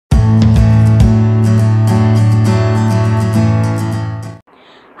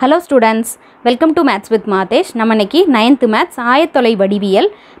Hello students, welcome to Maths with Mathesh. நம்ம இன்னைக்கு 9th Maths ஆயத்தொலை வடிவியல்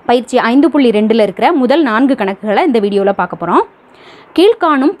பயிற்சி 5.2ல இருக்கிற முதல் 4 கணக்குகளை இந்த வீடியோல பார்க்க போறோம்.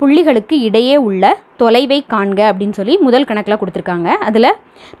 கீழ்காணும் புள்ளிகளுக்கு இடையே உள்ள தொலைவை காண்க அப்படினு சொல்லி முதல் கணக்குல கொடுத்திருக்காங்க. அதுல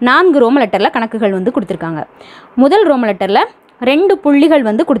 4 ரோம லெட்டர்ல கணக்குகள் வந்து கொடுத்திருக்காங்க. முதல் ரோம லெட்டர்ல 2 புள்ளிகள்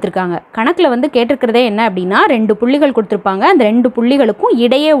வந்து கொடுத்திருக்காங்க. கணக்குல வந்து கேட்டிருக்கிறதே என்ன அப்படினா 2 புள்ளிகள் கொடுத்திருப்பாங்க. அந்த 2 புள்ளிகளுக்கும்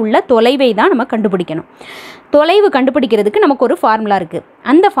இடையே உள்ள தொலைவை தான் நம்ம கண்டுபிடிக்கணும். தொலைவு கண்டுபிடிக்கிறதுக்கு நமக்கு ஒரு ஃபார்முலா இருக்கு.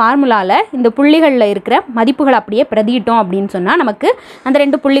 அந்த ஃபார்முலால இந்த புள்ளிகள்ல இருக்கிற மதிப்புகளை அப்படியே பிரதியிட்டோம் அப்படினு சொன்னா நமக்கு அந்த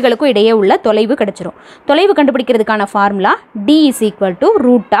 2 புள்ளிகளுக்கும் இடையே உள்ள தொலைவு கிடைச்சிரும். தொலைவு கண்டுபிடிக்கிறதுக்கான formula d √x2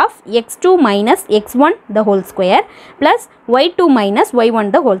 - x1 the whole square plus y2 - y1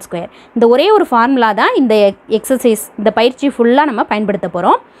 the whole square. இந்த ஒரே ஒரு ஃபார்முலா தான் இந்த எக்ஸர்சைஸ் இந்த பயிற்சி ஃபுல்லா நம்ம பயன்படுத்த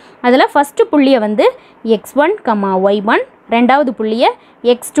போறோம். அதுல ஃபர்ஸ்ட் புள்ளியை வந்து x1, y1, ரெண்டாவது புள்ளியை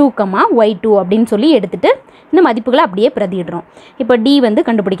x2, y2 அப்படினு சொல்லி எடுத்துட்டு இந்த மதிப்புகளை அப்படியே பிரதியிடுறோம். இப்போ d வந்து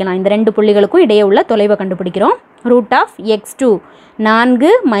கண்டுபிடிக்கலாம். இந்த 2 புள்ளிகளுக்கும் இடையே உள்ள தொலைவை கண்டுபிடிக்கிறோம். √x2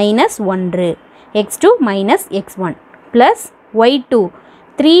 4 - 1 x2 - x1 plus y2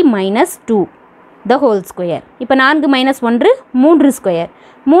 3 - 2 the whole square. இப்போ 4 - 1 3 square,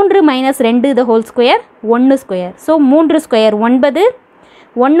 3 - 2 the whole square 1 square. So 3 square 9,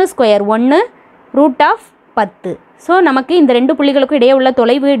 1 square 1 √10. So நமக்கு இந்த 2 புள்ளிகளுக்கும் இடையே உள்ள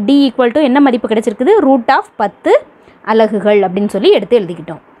தொலைவு d = என்ன மதிப்பு கிடைச்சிருக்குது? √10 அலகுகள் அப்படின்னு சொல்லி எடுத்து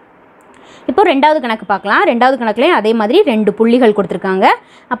எழுதிக்கிட்டோம். இப்போ ரெண்டாவது கணக்கு பார்க்கலாம். ரெண்டாவது கணக்குலேயும் அதே மாதிரி 2 புள்ளிகள் கொடுத்துருக்காங்க.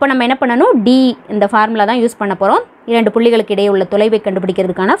 அப்போ நம்ம என்ன பண்ணணும்? d இந்த ஃபார்முலா தான் யூஸ் பண்ண போகிறோம். 2 புள்ளிகளுக்கு இடையே உள்ள தொலைவை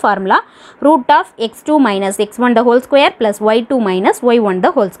கண்டுபிடிக்கிறதுக்கான formula √x2 - x1 the whole square plus y2 - y1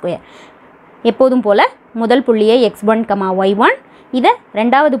 the whole square. எப்போதும் போல் முதல் புள்ளியை x1, y1, இதை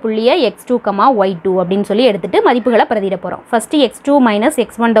ரெண்டாவது புள்ளியை x2, y2 அப்படின்னு சொல்லி எடுத்துட்டு மதிப்புகளை பிரதியிட போகிறோம். First x2 -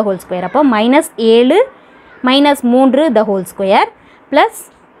 x1 the whole square. அப்போ -7 - 3 the whole square plus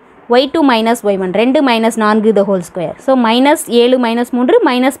y2 - y1 2 - 4 the whole square. So -7 - 3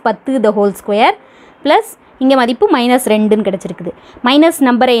 -10 the whole square plus இங்கே மதிப்பு -2ன்னு கிடச்சிருக்குது. மைனஸ்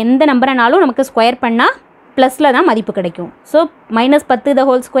நம்பரை எந்த நம்பரைனாலும் நமக்கு ஸ்கொயர் பண்ணால் ப்ளஸில் தான் மதிப்பு கிடைக்கும். So -10 the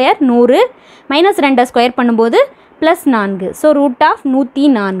whole square 100, -2 square பண்ணும்போது +4. ஸோ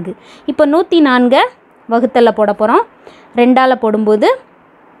 √104. இப்போ 104 வகுத்தலில் போட போகிறோம். 2ஆல் போடும்போது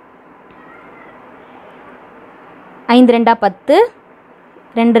 5 2 10,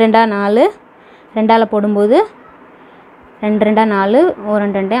 2 2 4, 2ஆல் போடும்போது 2 2 4, 1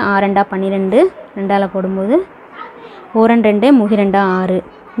 2 6 2 12, 2ஆல் போடும்போது 1 2 3 6.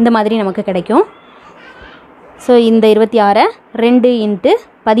 இந்த மாதிரி நமக்கு கிடைக்கும். ஸோ இந்த 26 2 ×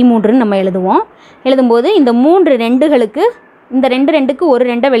 13 நம்ம எழுதுவோம். எழுதும்போது இந்த 3 2களுக்கு இந்த 2 2க்கு ஒரு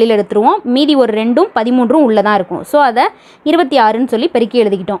 2 வெளியில் எடுத்துருவோம். மீதி ஒரு 2ம் 13ம் உள்ளே தான் இருக்கும். ஸோ அதை 26ன்னு சொல்லி பெருக்கி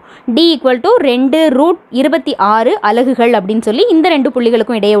எழுதிக்கிட்டோம். d = 2√26 அலகுகள் அப்படின்னு சொல்லி இந்த 2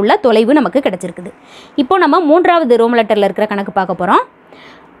 புள்ளிகளுக்கும் இடையே உள்ள தொலைவு நமக்கு கிடச்சிருக்குது. இப்போ நம்ம மூன்றாவது ரோம லெட்டரில் இருக்கிற கணக்கு பார்க்க போகிறோம்.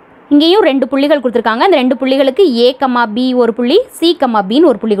 இங்கேயும் 2 புள்ளிகள் கொடுத்துருக்காங்க. அந்த 2 புள்ளிகளுக்கு a, b ஒரு புள்ளி, c, bன்னு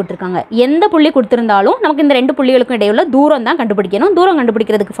ஒரு புள்ளி கொடுத்துருக்காங்க. எந்த புள்ளி கொடுத்துருந்தாலும் நமக்கு இந்த 2 புள்ளிகளுக்கும் இடையுள்ள தூரம் தான் கண்டுபிடிக்கணும். தூரம்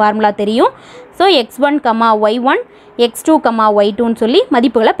கண்டுபிடிக்கிறதுக்கு ஃபார்முலா தெரியும். ஸோ x1, y1, x2, y2ன்னு சொல்லி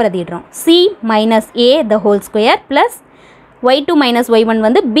மதிப்புகளை பிரதிடுறோம். c - a the whole square plus y2 - y1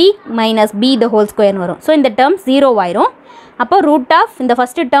 வந்து b - b the whole square வரும். ஸோ இந்த டேர்ம் 0 ஆயிரும். அப்போ இந்த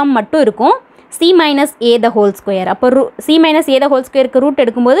ஃபஸ்ட்டு டேர்ம் மட்டும் இருக்கும். c - a the whole square. அப்போ c - a the whole squareக்கு root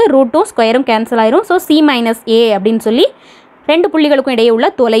எடுக்கும்போது ரூட்டும் ஸ்கொயரும் கேன்சல் ஆயிரும். ஸோ c - a அப்படின்னு சொல்லி 2 புள்ளிகளுக்கும் இடையே உள்ள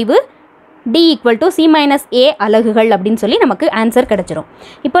தொலைவு d = c - a அலகுகள் அப்படின்னு சொல்லி நமக்கு ஆன்சர் கிடச்சிரும்.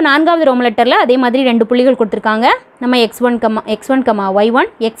 இப்போ 4வது ரோம லெட்டரில் அதே மாதிரி 2 புள்ளிகள் கொடுத்துருக்காங்க. நம்ம x1, y1,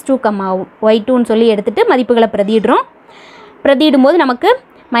 x2, y2ன்னு சொல்லி எடுத்துகிட்டு மதிப்புகளை பிரதியிடுறோம். பிரதியிடும்போது நமக்கு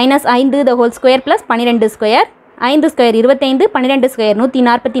 -5 the whole square plus 12 square, 5 square 25, 12 square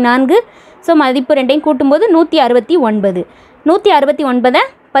 144. So மதிப்பு ரெண்டையும் கூட்டும்போது 169. 169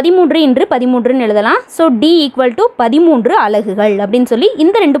 13 × 13ன்னு எழுதலாம். ஸோ d = 13 அலகுகள் அப்படின்னு சொல்லி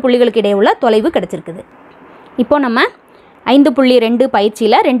இந்த 2 புள்ளிகளுக்கு இடையே உள்ள தொலைவு கிடச்சிருக்குது. இப்போ நம்ம 5.2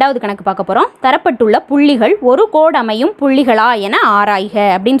 பயிற்சியில் 2வது கணக்கு பார்க்க போகிறோம். தரப்பட்டுள்ள புள்ளிகள் ஒரு கோடு அமையும் புள்ளிகளா என ஆராய்க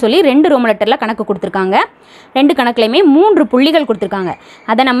அப்படின்னு சொல்லி 2 ரோம லெட்டரில் கணக்கு கொடுத்துருக்காங்க. 2 கணக்குலையுமே 3 புள்ளிகள் கொடுத்துருக்காங்க.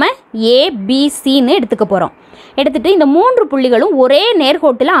 அதை நம்ம a, b, cன்னு எடுத்துக்க போகிறோம். எடுத்துகிட்டு இந்த 3 புள்ளிகளும் ஒரே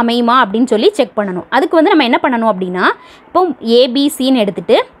நேர்கோட்டில் அமையுமா அப்படின்னு சொல்லி செக் பண்ணணும். அதுக்கு வந்து நம்ம என்ன பண்ணணும் அப்படின்னா, இப்போ abcன்னு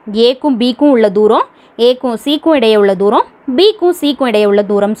எடுத்துகிட்டு ஏக்கும் பிக்கும் உள்ள தூரம், ஏக்கும் சிக்கும் இடையே உள்ள தூரம், பிக்கும் சிக்கும் இடையே உள்ள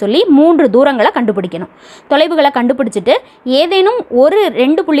தூரம் சொல்லி 3 தூரங்களை கண்டுபிடிக்கணும். தொலைவுகளை கண்டுபிடிச்சிட்டு ஏதேனும் ஒரு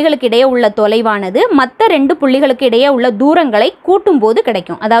 2 புள்ளிகளுக்கு இடையே உள்ள தொலைவானது மற்ற 2 புள்ளிகளுக்கு இடையே உள்ள தூரங்களை கூட்டும் போது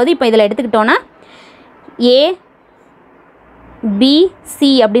கிடைக்கும். அதாவது இப்போ இதில் எடுத்துக்கிட்டோன்னா a, b, c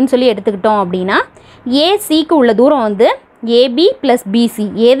அப்படின்னு சொல்லி எடுத்துக்கிட்டோம் அப்படின்னா ஏசிக்கு உள்ள தூரம் வந்து ஏபி ப்ளஸ் பிசி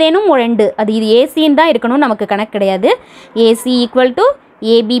ஏதேனும் ரெண்டு, அது இது ஏசின்னு தான் இருக்கணும், நமக்கு கணக்கு கிடையாது. A c equal to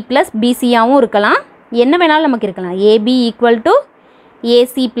AB plus பிசியாகவும் இருக்கலாம், என்ன வேணாலும் நமக்கு இருக்கலாம். AB equal to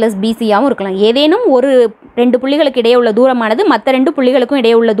AC plus பிசியாகவும் இருக்கலாம். ஏதேனும் ஒரு ரெண்டு புள்ளிகளுக்கு இடையே உள்ள தூரமானது மற்ற ரெண்டு புள்ளிகளுக்கும்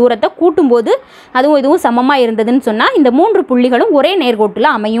இடையே உள்ள தூரத்தை கூட்டும்போது அதுவும் இதுவும் சமமாக இருந்ததுன்னு சொன்னால் இந்த மூன்று புள்ளிகளும் ஒரே நேர்கோட்டில்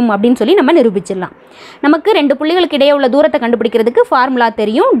அமையும் அப்படின்னு சொல்லி நம்ம நிரூபிச்சிடலாம். நமக்கு ரெண்டு புள்ளிகளுக்கு இடையே உள்ள தூரத்தை கண்டுபிடிக்கிறதுக்கு ஃபார்முலா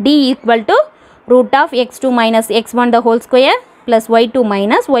தெரியும். D equal to root of x2 minus x1 the whole square plus y2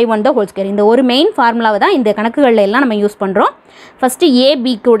 minus y1 the whole square. இந்த ஒரு மெயின் ஃபார்முலாவை தான் இந்த கணக்குகளில் எல்லாம் நம்ம யூஸ் பண்ணுறோம். ஃபஸ்ட்டு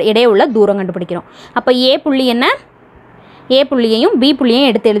ஏபிக்கு இடையே உள்ள தூரம் கண்டுபிடிக்கிறோம். அப்போ ஏ புள்ளி என்ன, ஏ புள்ளியையும் பி புள்ளியையும்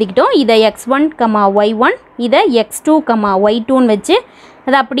எடுத்து எழுதிக்கிட்டோம். இதை x1, y1, இதை x2, y2ன்னு வச்சு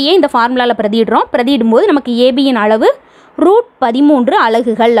அதை அப்படியே இந்த ஃபார்முலாவில் பிரதியிடுறோம். பிரதியிடும்போது நமக்கு ஏபியின் அளவு √13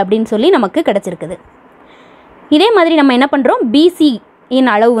 அலகுகள் அப்படின்னு சொல்லி நமக்கு கிடச்சிருக்குது. இதே மாதிரி நம்ம என்ன பண்ணுறோம், பிசியின்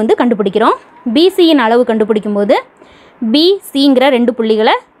அளவு வந்து கண்டுபிடிக்கிறோம். பிசியின் அளவு கண்டுபிடிக்கும்போது பிசிங்கிற ரெண்டு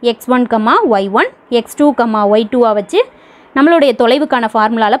புள்ளிகளை x1, y1, x2, y2 வச்சு நம்மளுடைய தொலைவுக்கான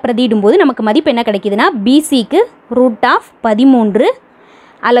ஃபார்முலாவில் பிரதியிடும்போது நமக்கு மதிப்பு என்ன கிடைக்குதுன்னா பிசிக்கு √13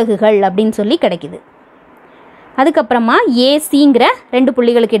 அலகுகள் அப்படின்னு சொல்லி கிடைக்குது. அதுக்கப்புறமா ஏசிங்கிற ரெண்டு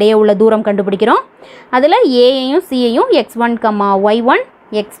புள்ளிகளுக்கு இடையே உள்ள தூரம் கண்டுபிடிக்கிறோம். அதில் ஏயையும் சியையும் x1, y1,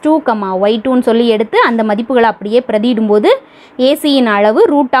 x2, y2ன்னு சொல்லி எடுத்து அந்த மதிப்புகளை அப்படியே பிரதியிடும்போது ஏசியின் அளவு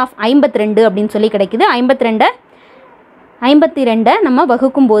 √52 அப்படின்னு சொல்லி கிடைக்குது. 52 நம்ம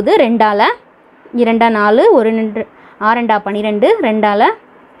வகுக்கும்போது 2ஆல் 2 4 1 6 12 2ஆல்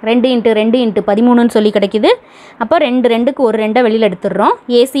 2 × 2 × 13ன்னு சொல்லி கிடைக்குது. அப்போ 2க்கு ஒரு 2 வெளியில் எடுத்துடுறோம்.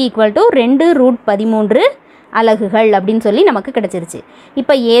 ஏசி ஈக்குவல் டு 2√13 அலகுகள் அப்படின்னு சொல்லி நமக்கு கிடச்சிருச்சு.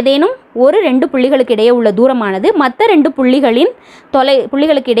 இப்போ ஏதேனும் ஒரு ரெண்டு புள்ளிகளுக்கு இடையே உள்ள தூரமானது மற்ற ரெண்டு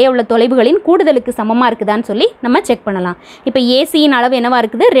புள்ளிகளுக்கு இடையே உள்ள தொலைவுகளின் கூடுதலுக்கு சமமாக இருக்குதான்னு சொல்லி நம்ம செக் பண்ணலாம். இப்போ ஏசியின் அளவு என்னவா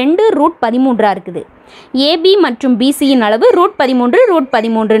இருக்குது, 2√13 இருக்குது. ஏபி மற்றும் பிசியின் அளவு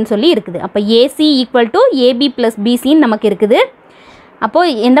 √13 சொல்லி இருக்குது. அப்போ a c equal to AB plus பிசின்னு நமக்கு இருக்குது. அப்போது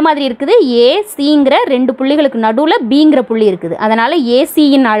எந்த மாதிரி இருக்குது, ஏசிங்கிற ரெண்டு புள்ளிகளுக்கு நடுவில் பிங்கிற புள்ளி இருக்குது. அதனால்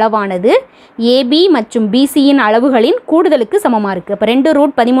ஏசியின் அளவானது ஏபி மற்றும் பிசியின் அளவுகளின் கூடுதலுக்கு சமமாக இருக்குது. அப்போ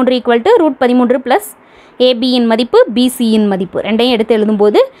 2√13 ஈக்குவல் டு √13 ப்ளஸ் ஏபியின் மதிப்பு பிசியின் மதிப்பு ரெண்டையும் எடுத்து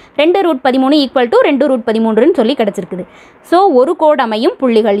எழுதும்போது 2√13 ஈக்குவல் டு 2√13ன்னு சொல்லி கிடச்சிருக்குது. ஸோ ஒரு கோடு அமையும்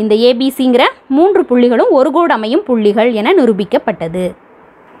புள்ளிகள், இந்த ஏபிசிங்கிற மூன்று புள்ளிகளும் ஒரு கோடு அமையும் புள்ளிகள் என நிரூபிக்கப்பட்டது.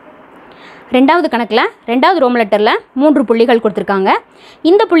 ரெண்டாவது கணக்கில் ரெண்டாவது ரோம் லெட்டரில் 3 புள்ளிகள் கொடுத்துருக்காங்க.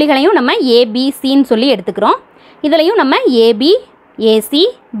 இந்த புள்ளிகளையும் நம்ம ஏபிசின்னு சொல்லி எடுத்துக்கிறோம். இதுலையும் நம்ம ஏபி, ஏசி,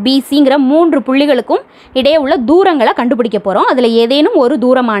 பிசிங்கிற 3 புள்ளிகளுக்கும் இடையே உள்ள தூரங்களை கண்டுபிடிக்க போகிறோம். அதில் ஏதேனும் ஒரு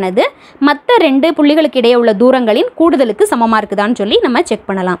தூரமானது மற்ற 2 புள்ளிகளுக்கு இடையே உள்ள தூரங்களின் கூடுதலுக்கு சமமாக இருக்குதான்னு சொல்லி நம்ம செக்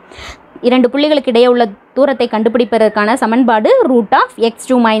பண்ணலாம். 2 புள்ளிகளுக்கு இடையே உள்ள தூரத்தை கண்டுபிடிப்பதற்கான சமன்பாடு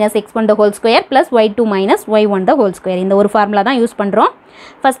 √(x2 - x1 the whole square + y2 - y1 the whole square. இந்த ஒரு ஃபார்முலா தான் யூஸ் பண்ணுறோம்.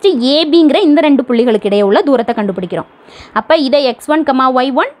 ஃபஸ்ட்டு ஏபிங்கிற இந்த 2 புள்ளிகளுக்கு இடையே உள்ள தூரத்தை கண்டுபிடிக்கிறோம். அப்போ இதை x1,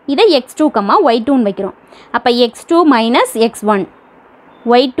 y1, இதை x2, y2ன்னு வைக்கிறோம். அப்போ x2 - x1,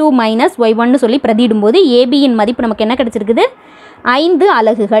 y2 - y1ன்னு சொல்லி பிரதியிடும்போது ஏபியின் மதிப்பு நமக்கு என்ன கிடச்சிருக்குது, 5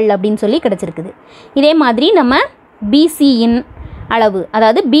 அலகுகள் அப்படின்னு சொல்லி கிடச்சிருக்குது. இதே மாதிரி நம்ம பிசியின் அளவு,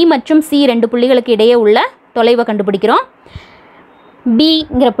 அதாவது பி மற்றும் சி 2 புள்ளிகளுக்கு இடையே உள்ள தொலைவை கண்டுபிடிக்கிறோம்.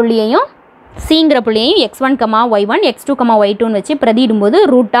 பிங்கிற புள்ளியையும் சிங்கிற புள்ளியையும் x1, y1, x2, y2ன்னு வச்சு பிரதியிடும்போது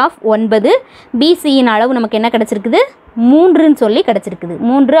 √9 பிசியின் அளவு நமக்கு என்ன கிடச்சிருக்குது, 3ன்னு சொல்லி கிடச்சிருக்குது,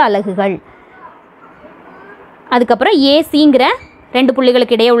 3 அலகுகள். அதுக்கப்புறம் ஏசிங்கிற 2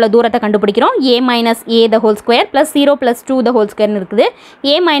 புள்ளிகளுக்கு இடையே உள்ள தூரத்தை கண்டுபிடிக்கிறோம். a - a the whole square + 0 + 2 the whole squareன்னு இருக்குது.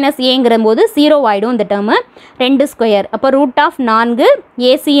 a - aங்கிற போது 0 ஆகிடும் இந்த டேர்மு, 2 ஸ்கொயர். அப்போ √4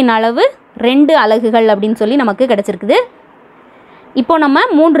 ஏசியின் அளவு 2 அலகுகள் அப்படின்னு சொல்லி நமக்கு கிடச்சிருக்குது. இப்போ நம்ம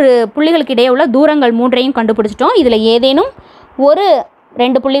 3 புள்ளிகளுக்கு இடையே உள்ள தூரங்கள் 3ஐயும் கண்டுபிடிச்சிட்டோம். இதில் ஏதேனும் ஒரு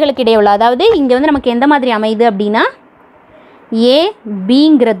 2 புள்ளிகளுக்கு இடையே உள்ள, அதாவது இங்கே வந்து நமக்கு எந்த மாதிரி அமையுது அப்படின்னா ஏ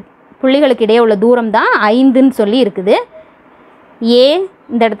பிங்கிற புள்ளிகளுக்கு இடையே உள்ள தூரம் தான் 5ன்னு சொல்லி இருக்குது. ஏ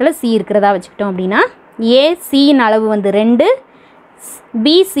இந்த இடத்துல சி இருக்கிறதா வச்சுக்கிட்டோம் அப்படின்னா ஏசியின் அளவு வந்து 2,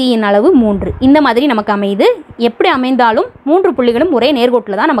 பிசியின் அளவு 3. இந்த மாதிரி நமக்கு அமையுது. எப்படி அமைந்தாலும் 3 புள்ளிகளும் ஒரே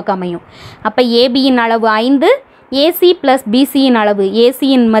நேர்கோட்டில் தான் நமக்கு அமையும். அப்போ ஏபியின் அளவு 5, ஏசி ப்ளஸ் பிசியின் அளவு,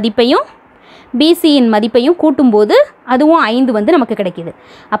 ஏசியின் மதிப்பையும் பிசியின் மதிப்பையும் கூட்டும்போது அதுவும் 5 வந்து நமக்கு கிடைக்கிது.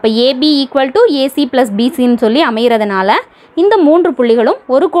 அப்போ AB equal to AC plus பிசின்னு சொல்லி அமைகிறதுனால இந்த 3 புள்ளிகளும்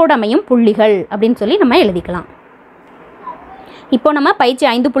ஒரு கோடு அமையும் புள்ளிகள் அப்படின்னு சொல்லி நம்ம எழுதிக்கலாம். இப்போ நம்ம பயிற்சி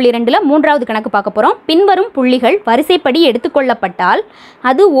 5.2ல் 3வது கணக்கு பார்க்க போகிறோம். பின்வரும் புள்ளிகள் வரிசைப்படி எடுத்துக்கொள்ளப்பட்டால்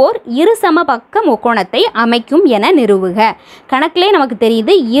அது ஓர் இருசமபக்க முக்கோணத்தை அமைக்கும் என நிறுவுக. கணக்கிலே நமக்கு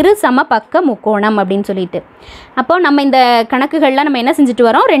தெரியுது இருசமபக்க முக்கோணம் அப்படின்னு சொல்லிட்டு. அப்போ நம்ம இந்த கணக்குகளில் நம்ம என்ன செஞ்சுட்டு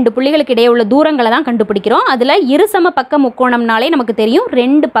வரோம், ரெண்டு புள்ளிகளுக்கு இடையே உள்ள தூரங்களை தான் கண்டுபிடிக்கிறோம். அதில் இருசம பக்க முக்கோணம்னாலே நமக்கு தெரியும்,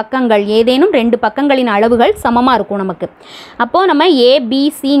 ரெண்டு பக்கங்கள் ஏதேனும் ரெண்டு பக்கங்களின் அளவுகள் சமமாக இருக்கும் நமக்கு. அப்போது நம்ம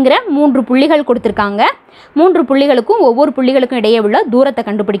ஏபிசிங்கிற 3 புள்ளிகள் கொடுத்துருக்காங்க. 3 புள்ளிகளுக்கும் ஒவ்வொரு புள்ளிகளுக்கும் இடையே உள்ள தூரத்தை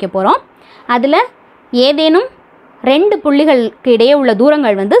கண்டுபிடிக்க போகிறோம். அதில் ஏதேனும் ரெண்டு புள்ளிகளுக்கு இடையே உள்ள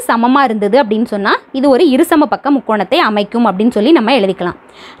தூரங்கள் வந்து சமமாக இருந்தது அப்படின்னு சொன்னால் இது ஒரு இருசம பக்க முக்கோணத்தை அமைக்கும் அப்படின்னு சொல்லி நம்ம எழுதிக்கலாம்.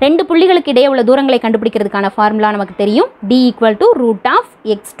 ரெண்டு புள்ளிகளுக்கு இடையே உள்ள தூரங்களை கண்டுபிடிக்கிறதுக்கான ஃபார்முலா நமக்கு தெரியும். D =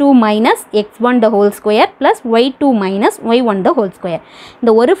 √(x2 - x1) + y2 - y1).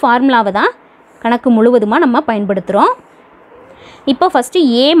 இந்த ஒரு ஃபார்முலாவை தான் கணக்கு முழுவதுமாக நம்ம பயன்படுத்துகிறோம். இப்போ ஃபஸ்ட்டு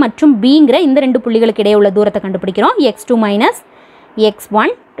A மற்றும் Bங்கிற இந்த ரெண்டு புள்ளிகளுக்கு இடையே உள்ள தூரத்தை கண்டுபிடிக்கிறோம். x2 - x1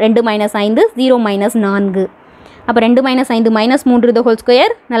 2 - 5 0 - 4. அப்போ 2 - 5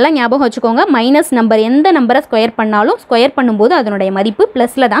 -3 நல்லா ஞாபகம் வச்சுக்கோங்க. மைனஸ் நம்பர் எந்த நம்பரை ஸ்கொயர் பண்ணாலும் ஸ்கொயர் பண்ணும்போது அதனுடைய மதிப்பு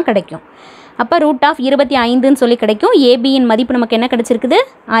ப்ளஸில் தான் கிடைக்கும். அப்போ √25ன்னு சொல்லி கிடைக்கும். ஏபியின் மதிப்பு நமக்கு என்ன கிடைச்சிருக்குது,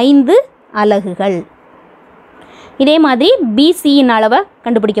 5 அலகுகள். இதே மாதிரி பிசியின் அளவை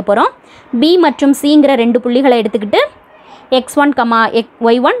கண்டுபிடிக்க போகிறோம். பி மற்றும் சிங்கிற ரெண்டு புள்ளிகளை எடுத்துக்கிட்டு x1,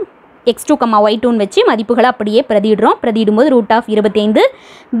 y1 x2, y2ன்னு வச்சு மதிப்புகளை அப்படியே பிரதியிடுறோம். பிரதியிடும்போது √25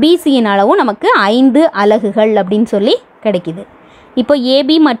 பிசியின் அளவும் நமக்கு 5 அலகுகள் அப்படின்னு சொல்லி கிடைக்குது. இப்போ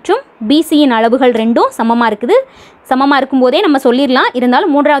ஏபி மற்றும் பிசியின் அளவுகள் ரெண்டும் சமமாக இருக்குது. சமமாக இருக்கும்போதே நம்ம சொல்லிடலாம்,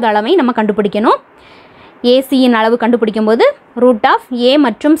 இருந்தாலும் மூன்றாவது அளவை நம்ம கண்டுபிடிக்கணும். ஏசியின் அளவு கண்டுபிடிக்கும் போது √A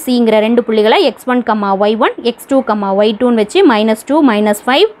மற்றும் சிங்கிற ரெண்டு புள்ளிகளை x1, y1 x2, y2ன்னு வச்சு -2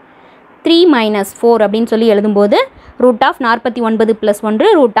 -5 3 - 4 அப்படின்னு சொல்லி எழுதும்போது √49 + 1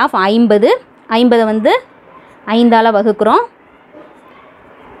 √50. 50 வந்து 5ஆல் வகுக்கிறோம்.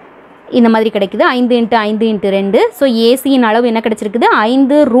 இந்த மாதிரி கிடைக்குது. 5 × 5 × 2. ஸோ ஏசியின் அளவு என்ன கிடைச்சிருக்குது,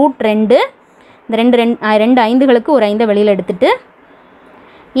 5√2. இந்த ரெண்டு 5களுக்கு ஒரு 5 வெளியில் எடுத்துட்டு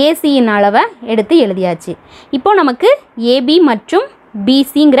ஏசியின் அளவை எடுத்து எழுதியாச்சு. இப்போ நமக்கு ஏபி மற்றும்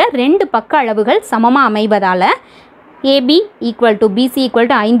பிசிங்கிற ரெண்டு பக்க அளவுகள் சமமாக அமைவதால் ஏபி = பிசி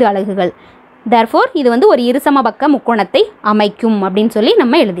 = 5 அலகுகள். therefore இது வந்து ஒரு இருசம பக்க முக்கோணத்தை அமைக்கும் அப்படின்னு சொல்லி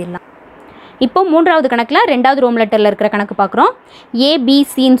நம்ம எழுதிடலாம். இப்போ மூன்றாவது கணக்கில் ரெண்டாவது ரோம் லெட்டரில் இருக்கிற கணக்கு பார்க்குறோம்.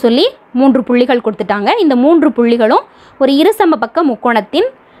 ஏபிசின்னு சொல்லி 3 புள்ளிகள் கொடுத்துட்டாங்க. இந்த 3 புள்ளிகளும் ஒரு இருசம பக்க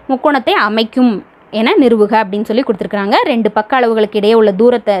முக்கோணத்தை அமைக்கும் என நிறுவுக அப்படின்னு சொல்லி கொடுத்துருக்குறாங்க. ரெண்டு பக்க அளவுகளுக்கு இடையே உள்ள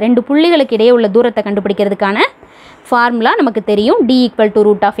தூரத்தை, ரெண்டு புள்ளிகளுக்கு இடையே உள்ள தூரத்தை கண்டுபிடிக்கிறதுக்கான ஃபார்முலா நமக்கு தெரியும். D =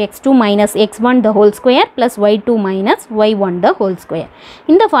 √(x2 - x1) + y2 - y1).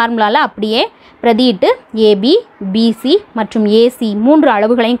 இந்த ஃபார்முலாவில் அப்படியே பிரதியிட்டு ஏபி, பிசி மற்றும் ஏசி 3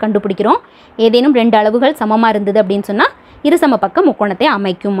 அளவுகளையும் கண்டுபிடிக்கிறோம். ஏதேனும் ரெண்டு அளவுகள் சமமாக இருந்தது அப்படின்னு சொன்னால் இருசம பக்க முக்கோணத்தை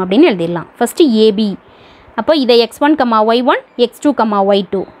அமைக்கும் அப்படின்னு எழுதிடலாம். First AB. அப்போ இதை x1, y1 x2,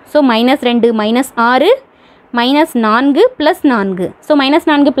 y2. So -2 -6 -4 +4. So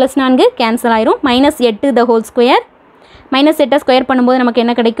 -4 + 4 cancel ஆயிரும். -8 -8 ஸ்கொயர் பண்ணும்போது நமக்கு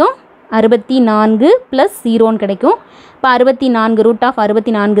என்ன கிடைக்கும், 64 + 0ன்னு கிடைக்கும். இப்போ 64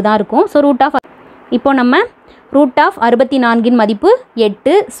 √64 தான் இருக்கும். ஸோ இப்போ நம்ம √64 மதிப்பு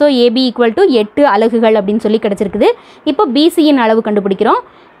 8. ஸோ ஏபி = 8 அலகுகள் அப்படின்னு சொல்லி கிடச்சிருக்குது. இப்போ பிசியின் அளவு கண்டுபிடிக்கிறோம்.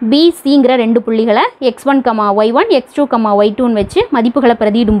 பிசிங்கிற ரெண்டு புள்ளிகளை x1, y1 x2, y2ன்னு வச்சு மதிப்புகளை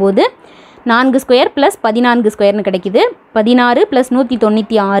பிரதியிடும்போது 4² + 14² கிடைக்குது. 16 +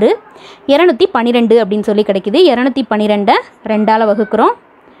 196 212 அப்படின்னு சொல்லி கிடைக்குது. 212 2ஆல் வகுக்கிறோம்.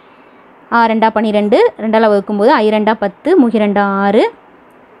 2 12 2ஆல் வகுக்கும்போது 2 10 3 6.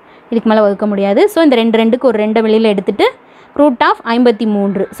 இதுக்கு மேலே வகுக்க முடியாது. ஸோ இந்த 2க்கு ஒரு 2 வெளியில் எடுத்துகிட்டு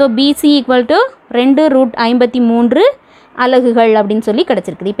 √53. ஸோ பிசி = 2√53 அலகுகள் அப்படின்னு சொல்லி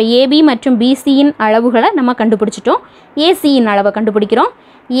கிடச்சிருக்குது. இப்போ ஏபி மற்றும் பிசியின் அளவுகளை நம்ம கண்டுபிடிச்சிட்டோம். ஏசியின் அளவை கண்டுபிடிக்கிறோம்.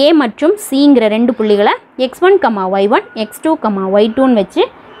 ஏ மற்றும் சிங்கிற ரெண்டு புள்ளிகளை x1, y1 x2, y2ன்னு வச்சு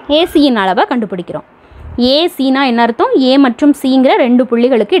ஏசியின் அளவை கண்டுபிடிக்கிறோம். ஏசினா என்ன அர்த்தம், ஏ மற்றும் சிங்கிற ரெண்டு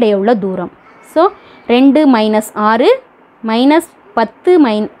புள்ளிகளுக்கு இடையே உள்ள தூரம். ஸோ 2 - 6 -10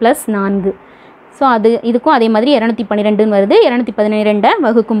 + 4. ஸோ இதுக்கும் அதே மாதிரி 212ன்னு வருது. 212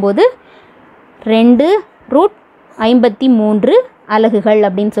 வகுக்கும்போது 2√53 அலகுகள்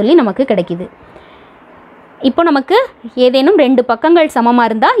அப்படின்னு சொல்லி நமக்கு கிடைக்கிது. இப்போ நமக்கு ஏதேனும் ரெண்டு பக்கங்கள் சமமாக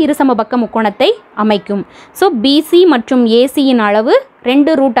இருந்தால் இருசம பக்க முக்கோணத்தை அமைக்கும். ஸோ பிசி மற்றும் ஏசியின் அளவு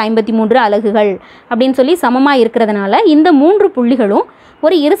 2√53 அலகுகள் அப்படின்னு சொல்லி சமமாக இருக்கிறதுனால இந்த 3 புள்ளிகளும்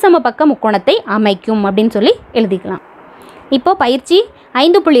ஒரு இருசம பக்க முக்கோணத்தை அமைக்கும் அப்படின்னு சொல்லி எழுதிக்கலாம். இப்போ பயிற்சி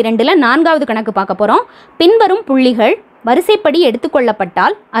 5.2ல் 4வது கணக்கு பார்க்க போகிறோம். பின்வரும் புள்ளிகள் வரிசைப்படி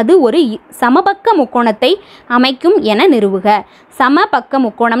எடுத்துக்கொள்ளப்பட்டால் அது ஒரு சமபக்க முக்கோணத்தை அமைக்கும் என நிறுவுக. சமபக்க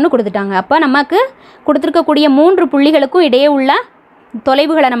முக்கோணம்னு கொடுத்துட்டாங்க. அப்போ நமக்கு கொடுத்துருக்கக்கூடிய 3 புள்ளிகளுக்கும் இடையே உள்ள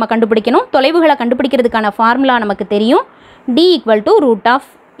தொலைவுகளை நம்ம கண்டுபிடிக்கணும். தொலைவுகளை கண்டுபிடிக்கிறதுக்கான ஃபார்முலா நமக்கு தெரியும். D =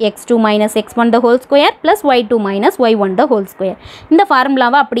 x2 minus x1 the whole square plus y2 minus y1 the whole square. இந்த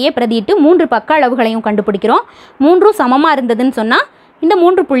ஃபார்முலாவை அப்படியே பிரதியிட்டு மூன்று பக்க அளவுகளையும் கண்டுபிடிக்கிறோம். மூன்றும் சமமாக இருந்ததுன்னு சொன்னால் இந்த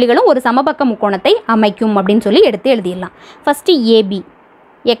மூன்று புள்ளிகளும் ஒரு சமபக்க முக்கோணத்தை அமைக்கும் அப்படின்னு சொல்லி எடுத்து எழுதிடலாம். ஃபஸ்ட்டு ஏபி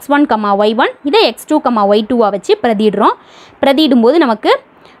x1, y1 இதை x2, y2 வச்சு பிரதியிடுறோம். பிரதியிடும்போது நமக்கு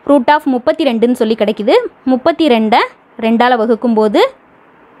ரூட் ஆஃப் 32ன்னு சொல்லி கிடைக்குது. 32 2ஆல் வகுக்கும்போது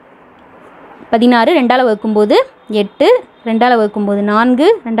 16, 2ஆல் வகுக்கும்போது 8, 2ஆல் வகுக்கும்போது 4,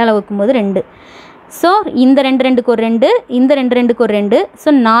 2ஆல் வகுக்கும்போது 2. ஸோ இந்த 2 2க்கு ஒரு 2, இந்த 2 2க்கு ஒரு 2. ஸோ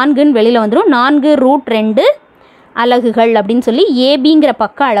 4ன்னு வெளியில் வந்துடும். 4 ரூட் 2 அலகுகள் அப்படின்னு சொல்லி ஏபிங்கிற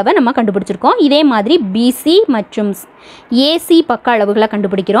பக்க அளவை நம்ம கண்டுபிடிச்சிருக்கோம். இதே மாதிரி பிசி மற்றும் ஏசி பக்க அளவுகளை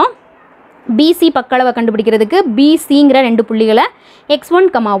கண்டுபிடிக்கிறோம். பிசி பக்க அளவை கண்டுபிடிக்கிறதுக்கு பிசிங்கிற 2 புள்ளிகளை x1,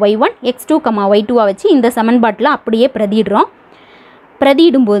 y1, x2, y2 வச்சு இந்த சமன்பாட்டில் அப்படியே பிரதியிடுறோம்.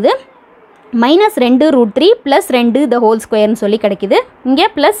 பிரதியிடும்போது -2 ரூட் 3 + 2 த ஹோல் ஸ்கொயர்னு சொல்லி கிடைக்குது. இங்கே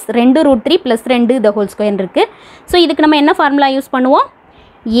 +2 ரூட் 3 + 2 த ஹோல் ஸ்கொயர் இருக்குது. ஸோ இதுக்கு நம்ம என்ன ஃபார்முலா யூஸ் பண்ணுவோம்?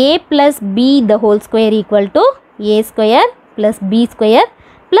 a + b the whole square equal to a square + b square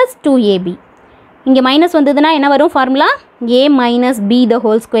 + 2ab. இங்கே மைனஸ் வந்ததுன்னா என்ன வரும் formula? a - b the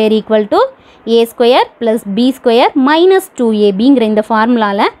whole square equal to a square + b square - 2abங்கிற இந்த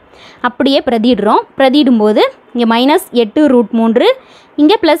ஃபார்முலாவில் அப்படியே பிரதியிடுறோம். பிரதியிடும்போது இங்கே -8 ரூட் 3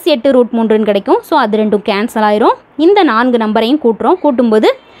 இங்கே +8 ரூட் 3ன்னு கிடைக்கும். ஸோ அது ரெண்டும் கேன்சல் ஆயிரும். இந்த 4 நம்பரையும் கூட்டுறோம். கூட்டும்போது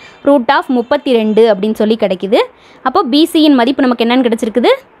ரூட் ஆஃப் 32 அப்படின்னு சொல்லி கிடைக்குது. அப்போ பிசியின் மதிப்பு நமக்கு என்னென்னு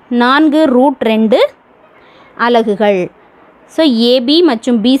கிடச்சிருக்குது? 4 ரூட் 2 அலகுகள். ஸோ ஏபி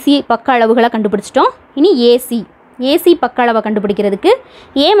மற்றும் பிசி பக்க அளவுகளை கண்டுபிடிச்சிட்டோம். இனி ஏசி பக்க அளவை கண்டுபிடிக்கிறதுக்கு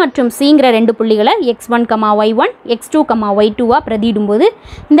ஏ மற்றும் சிங்கிற 2 புள்ளிகளை x1, y1, x2, y2 பிரதியிடும்போது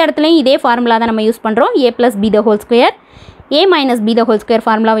இந்த இடத்துலையும் இதே ஃபார்முலா தான் நம்ம யூஸ் பண்ணுறோம். a + b the whole square, a - b the whole square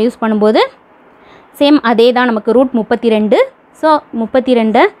ஃபார்முலாவை யூஸ் பண்ணும்போது சேம் அதே தான் நமக்கு ரூட் 32. ஸோ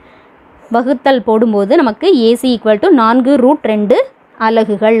 32 வகுத்தல் போடும்போது நமக்கு ஏசி ஈக்குவல் டு 4 ரூட் 2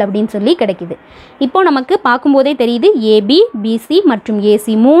 அலகுகள் அப்படின்னு சொல்லி கிடைக்குது. இப்போது நமக்கு பார்க்கும்போதே தெரியுது ஏபி, பிசி மற்றும்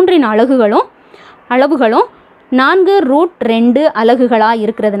ஏசி மூன்றின் அளவுகளும் 4 ரூட் 2 அலகுகளாக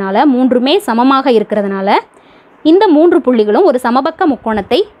இருக்கிறதுனால மூன்றுமே சமமாக இருக்கிறதுனால இந்த 3 புள்ளிகளும் ஒரு சமபக்க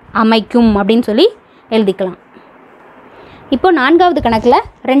முக்கோணத்தை அமைக்கும் அப்படின்னு சொல்லி எழுதிக்கலாம். இப்போ 4வது கணக்கில்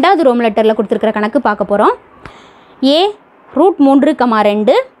 2வது ரோம் லெட்டரில் கொடுத்துருக்கிற கணக்கு பார்க்க போகிறோம். ஏ ரூட் 3,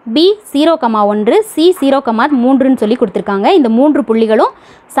 2, பி 0, 1, சி 0, 3ன்னு சொல்லி கொடுத்துருக்காங்க. இந்த 3 புள்ளிகளும்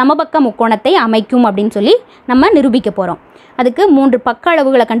சமபக்க முக்கோணத்தை அமைக்கும் அப்படின்னு சொல்லி நம்ம நிரூபிக்க போகிறோம். அதுக்கு 3 பக்க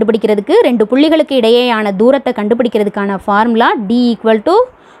அளவுகளை கண்டுபிடிக்கிறதுக்கு 2 புள்ளிகளுக்கு இடையேயான தூரத்தை கண்டுபிடிக்கிறதுக்கான formula d equal to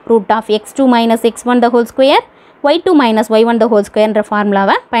root of x2 - x1 the whole square, y2 - y1 the whole ஸ்கொயர்ன்ற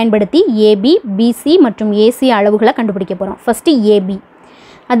ஃபார்முலாவை பயன்படுத்தி ஏபி, பிசி மற்றும் ஏசி அளவுகளை கண்டுபிடிக்க போகிறோம். ஃபஸ்ட்டு ஏபி,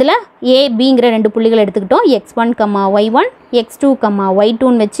 அதில் ஏபிங்கிற 2 புள்ளிகள் எடுத்துக்கிட்டோம். x1, y1, x2,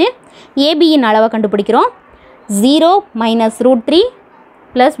 y2ன்னு வச்சு ஏபியின் அளவை கண்டுபிடிக்கிறோம். 0 - root 3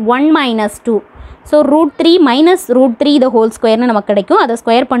 + 1 - 2. So root 3 - root 3 the whole ஸ்கொயர்னு நமக்கு கிடைக்கும். அதை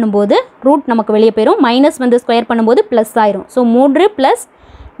ஸ்கொயர் பண்ணும்போது ரூட் நமக்கு வெளியே போயிடும். மைனஸ் வந்து ஸ்கொயர் பண்ணும்போது ப்ளஸ் ஆயிரும். So 3 +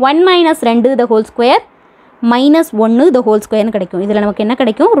 1 - 2 the whole square -1 the whole ஸ்கொயர்னு கிடைக்கும். இதில் நமக்கு என்ன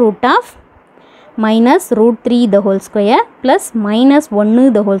கிடைக்கும்? Root of -root 3 the whole square plus -1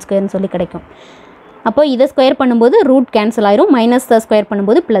 the whole ஸ்கொயர்னு சொல்லி கிடைக்கும். அப்போ இதை ஸ்கொயர் பண்ணும்போது ரூட் கேன்சல் ஆயிரும். மைனஸ் ஸ்கொயர்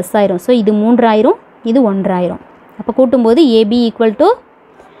பண்ணும்போது ப்ளஸ் ஆயிரும். ஸோ இது 3 ஆயிரும், இது 1 ஆயிரும். அப்போ கூட்டும்போது AB equal to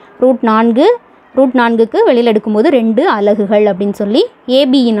root 4, root 4க்கு வெளியில் எடுக்கும்போது 2 அலகுகள் அப்படின்னு சொல்லி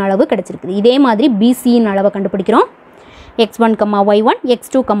ஏபியின் அளவு கிடச்சிருக்குது. இதே மாதிரி பிசியின் அளவை கண்டுபிடிக்கிறோம். x1, y1,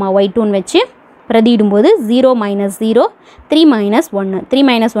 x2, y2ன்னு வச்சு பிரதியிடும்போது 0 - 0, 3 - 1, 3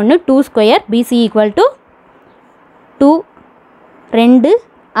 - 1 2 ஸ்கொயர், பிசி ஈக்குவல் டு 2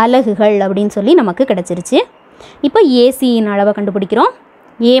 அலகுகள் அப்படின்னு சொல்லி நமக்கு கிடச்சிருச்சு. இப்போ ஏசியின் அளவை கண்டுபிடிக்கிறோம்.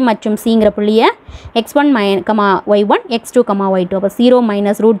 ஏ மற்றும் சிங்கிற புள்ளியை x1, y1, x2, y2. அப்போ 0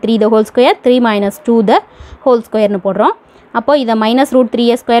 - root 3 the whole square, 3 - 2 the whole ஸ்கொயர்னு போடுறோம். அப்போ இதை -ரூட்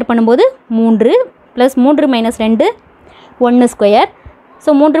 3 ஸ்கொயர் பண்ணும்போது 3 + 3 - 2 1 square. So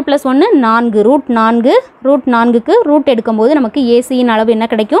 3 + 1 4, root 4, root 4க்கு root எடுக்கும்போது நமக்கு ஏசியின் அளவு என்ன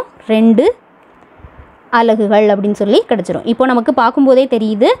கிடைக்கும்? 2 அலகுகள் அப்படின்னு சொல்லி கிடச்சிரும். இப்போ நமக்கு பார்க்கும்போதே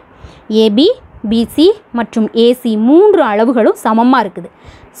தெரியுது ஏபி, பிசி மற்றும் ஏசி 3 அளவுகளும் சமமாக இருக்குது.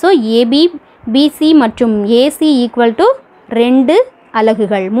 ஸோ ஏபி, பிசி மற்றும் ஏசி ஈக்குவல் டு 2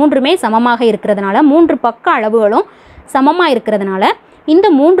 அலகுகள். மூன்றுமே சமமாக இருக்கிறதுனால 3 பக்க அளவுகளும் சமமாக இருக்கிறதுனால இந்த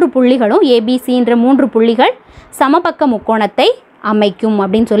 3 புள்ளிகளும் ஏபிசின்ற 3 புள்ளிகள் சமபக்க முக்கோணத்தை அமைக்கும்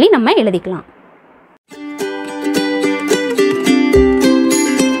அப்படின்னு சொல்லி நம்ம எழுதிக்கலாம்.